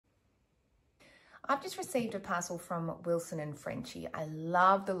I've just received a parcel from Wilson and Frenchy. I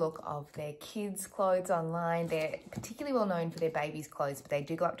love the look of their kids' clothes online. They're particularly well known for their babies' clothes, but they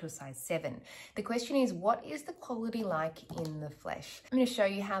do go up to a size 7. The question is, what is the quality like in the flesh? I'm going to show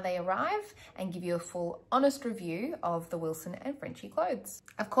you how they arrive and give you a full, honest review of the Wilson and Frenchy clothes.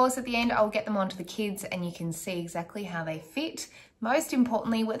 Of course, at the end, I'll get them onto the kids and you can see exactly how they fit. Most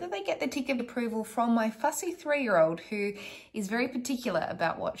importantly, whether they get the tick of approval from my fussy 3-year-old who is very particular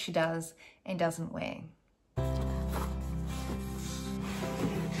about what she does and doesn't wear.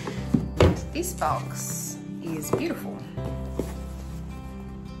 This box is beautiful.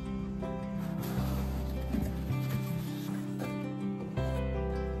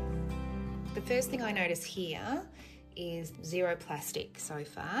 The first thing I notice here is zero plastic so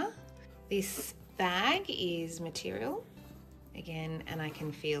far. This bag is material again, and I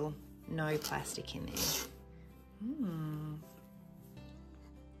can feel no plastic in there.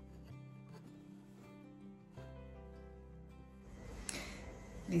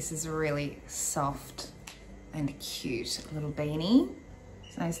 This is a really soft and cute little beanie.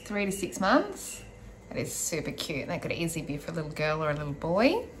 So it's 3 to 6 months. That is super cute. That could easily be for a little girl or a little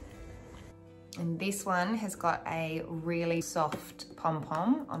boy. And this one has got a really soft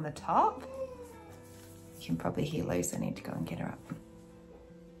pom-pom on the top. You can probably hear Luce. I need to go and get her up.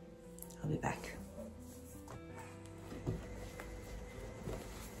 I'll be back.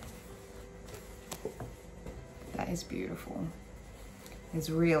 That is beautiful. It's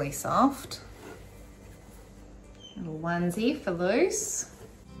really soft. Little onesie for Luce.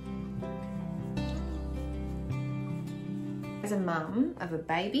 As a mum of a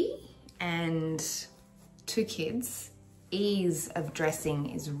baby and 2 kids, ease of dressing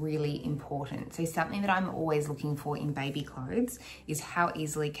is really important. So something that I'm always looking for in baby clothes is how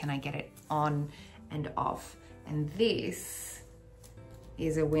easily can I get it on and off. And this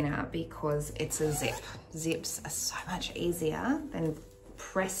is a winner because it's a zip. Zips are so much easier than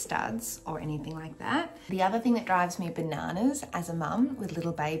press studs or anything like that. The other thing that drives me bananas as a mum with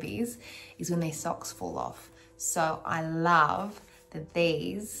little babies is when their socks fall off. So I love that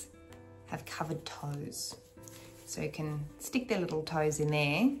these have covered toes. So you can stick their little toes in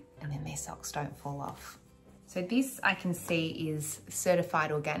there and then their socks don't fall off. So this I can see is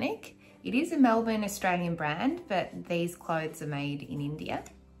certified organic. It is a Melbourne Australian brand, but these clothes are made in India.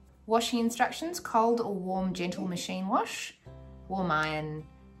 Washing instructions: cold or warm gentle machine wash, warm iron,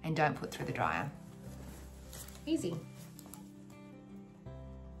 and don't put through the dryer. Easy.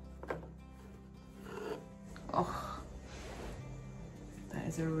 Oh, that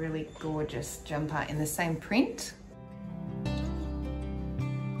is a really gorgeous jumper in the same print.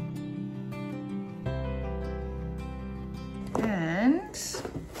 And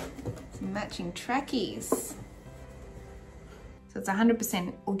some matching trackies. So it's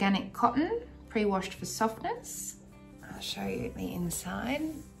 100% organic cotton, pre-washed for softness. I'll show you the inside.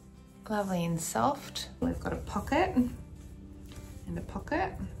 Lovely and soft. We've got a pocket and a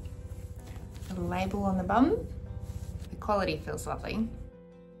pocket. A label on the bum. The quality feels lovely.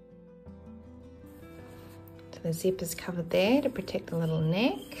 So the zip is covered there to protect the little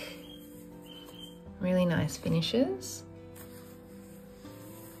neck. Really nice finishes.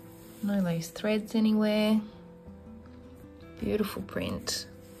 No loose threads anywhere. Beautiful print.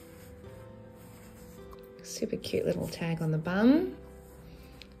 Super cute little tag on the bum.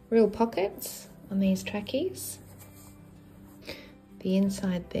 Real pockets on these trackies. The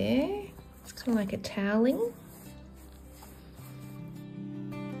inside there, it's kind of like a toweling.